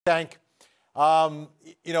Tank.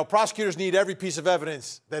 You know, prosecutors need every piece of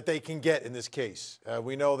evidence that they can get in this case.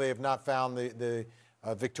 We know they have not found the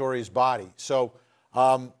Victoria's body. So,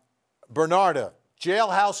 Bernarda,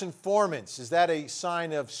 jailhouse informants, is that a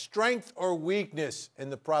sign of strength or weakness in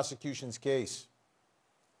the prosecution's case?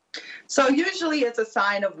 So usually it's a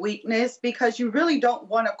sign of weakness because you really don't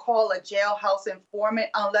want to call a jailhouse informant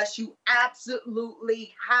unless you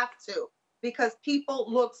absolutely have to, because people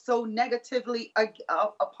look so negatively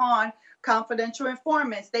upon confidential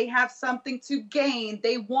informants. They have something to gain.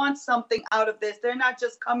 They want something out of this. They're not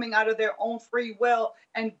just coming out of their own free will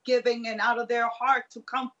and giving and out of their heart to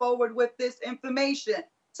come forward with this information.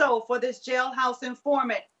 So for this jailhouse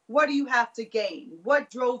informant, what do you have to gain? What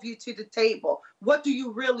drove you to the table? What do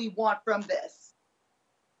you really want from this?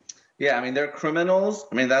 Yeah, I mean, they're criminals.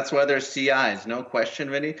 I mean, that's why they're CIs, no question,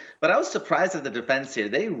 Vinny. But I was surprised at the defense here.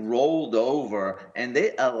 They rolled over and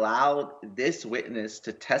they allowed this witness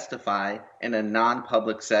to testify in a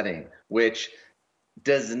non-public setting, which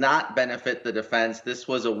does not benefit the defense. This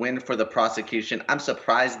was a win for the prosecution. I'm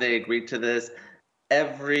surprised they agreed to this.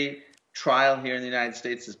 Every trial here in the United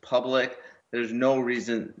States is public. There's no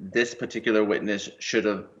reason this particular witness should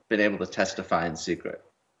have been able to testify in secret.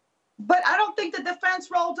 But I don't think the defense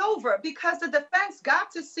rolled over, because the defense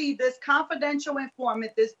got to see this confidential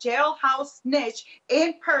informant, this jailhouse snitch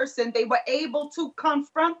in person. They were able to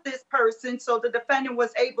confront this person, so the defendant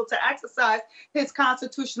was able to exercise his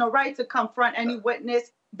constitutional right to confront any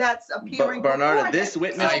witness that's appearing. But Bernarda, this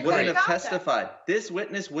witness wouldn't have testified. This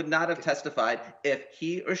witness would not have testified if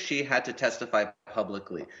he or she had to testify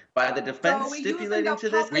publicly. By the defense stipulating to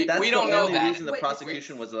this, that's the only reason the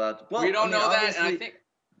prosecution was allowed to. Well, we don't know that, and I think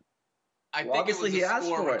obviously he asked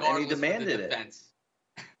for it and he demanded it.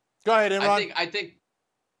 Go ahead, Imran. I think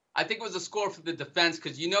it was a score for the defense,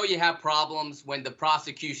 because you know you have problems when the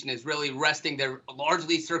prosecution is really resting their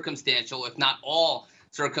largely circumstantial, if not all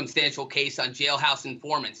circumstantial case on jailhouse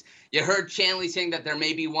informants. You heard Chanley saying that there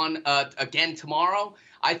may be one again tomorrow.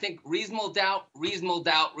 I think reasonable doubt.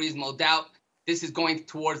 This is going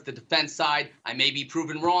towards the defense side. I may be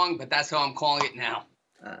proven wrong, but that's how I'm calling it now.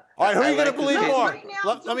 All right, who are you going to believe more?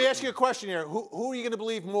 Let me ask you a question here. Who are you going to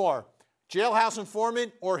believe more? Jailhouse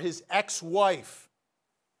informant or his ex-wife?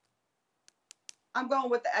 I'm going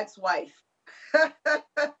with the ex-wife.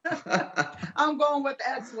 I'm going with the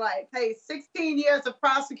ex-wife. Hey, 16 years of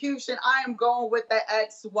prosecution. I am going with the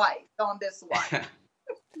ex-wife on this one.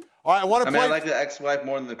 All right, I like the ex-wife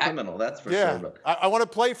more than the criminal, that's for sure. But I want to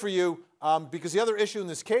play for you because the other issue in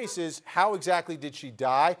this case is how exactly did she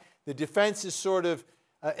die? The defense is sort of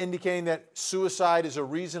indicating that suicide is a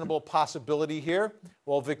reasonable possibility here.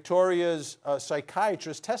 Well, Victoria's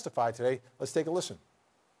psychiatrist testified today. Let's take a listen.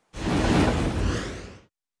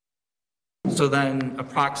 So then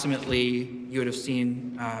approximately you would have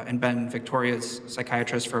seen and been Victoria's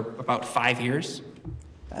psychiatrist for about 5 years?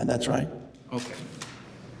 That's right. Okay.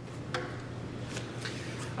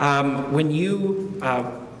 When you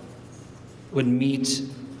would meet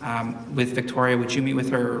with Victoria, would you meet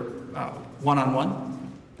with her one-on-one?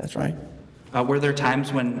 That's right. Were there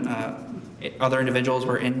times when other individuals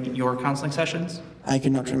were in your counseling sessions? I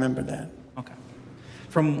cannot remember that. Okay.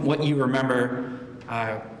 From what you remember,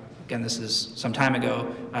 again, this is some time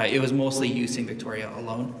ago, it was mostly you seeing Victoria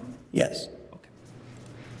alone? Yes. Okay.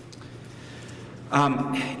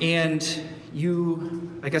 And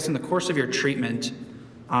you, I guess in the course of your treatment,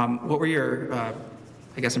 what were your, I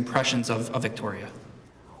guess, impressions of Victoria?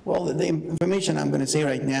 Well, the information I'm going to say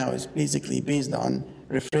right now is basically based on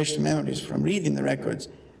refreshed memories from reading the records.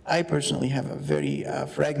 I personally have a very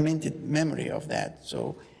fragmented memory of that.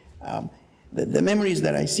 So the memories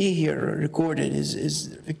that I see here recorded is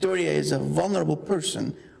Victoria is a vulnerable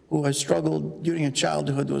person who has struggled during her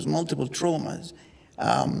childhood with multiple traumas,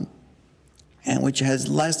 and which has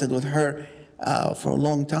lasted with her for a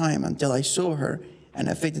long time until I saw her and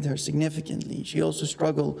affected her significantly. She also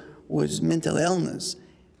struggled with mental illness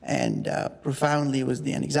and profoundly with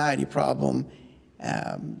the anxiety problem,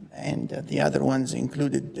 and the other ones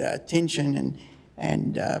included tension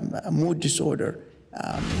and a mood disorder.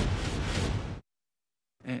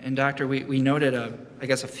 And doctor, we noted, I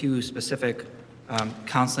guess, a few specific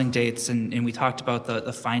counseling dates, and we talked about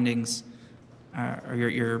the findings or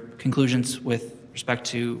your conclusions with respect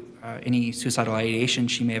to any suicidal ideation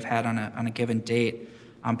she may have had on a given date.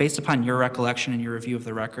 Based upon your recollection and your review of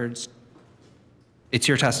the records, it's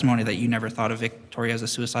your testimony that you never thought of Victoria as a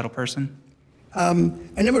suicidal person? I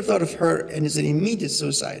never thought of her as an immediate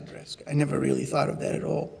suicide risk. I never really thought of that at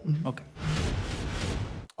all. Okay.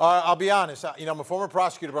 I'll be honest. You know, I'm a former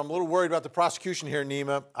prosecutor, but I'm a little worried about the prosecution here,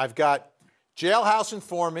 Neama. I've got jailhouse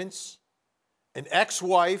informants an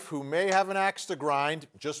ex-wife who may have an axe to grind,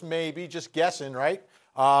 just maybe, just guessing, right?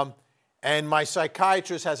 And my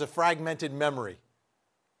psychiatrist has a fragmented memory.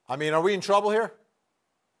 I mean, are we in trouble here?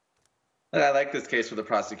 I like this case for the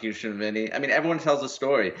prosecution, Vinny. I mean, everyone tells a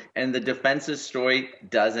story, and the defense's story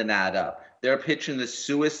doesn't add up. They're pitching the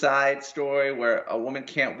suicide story where a woman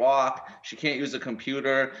can't walk, she can't use a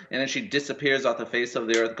computer, and then she disappears off the face of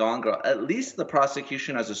the earth, gone girl. At least the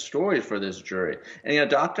prosecution has a story for this jury. And, you know,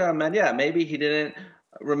 Dr. Ahmed, yeah, maybe he didn't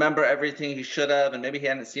remember everything he should have, and maybe he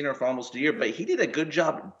hadn't seen her for almost a year, but he did a good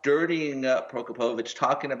job dirtying up Prokopovitz,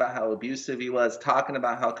 talking about how abusive he was, talking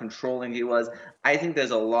about how controlling he was. I think there's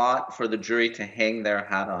a lot for the jury to hang their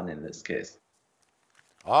hat on in this case.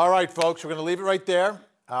 All right, folks, we're going to leave it right there.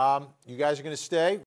 You guys are going to stay.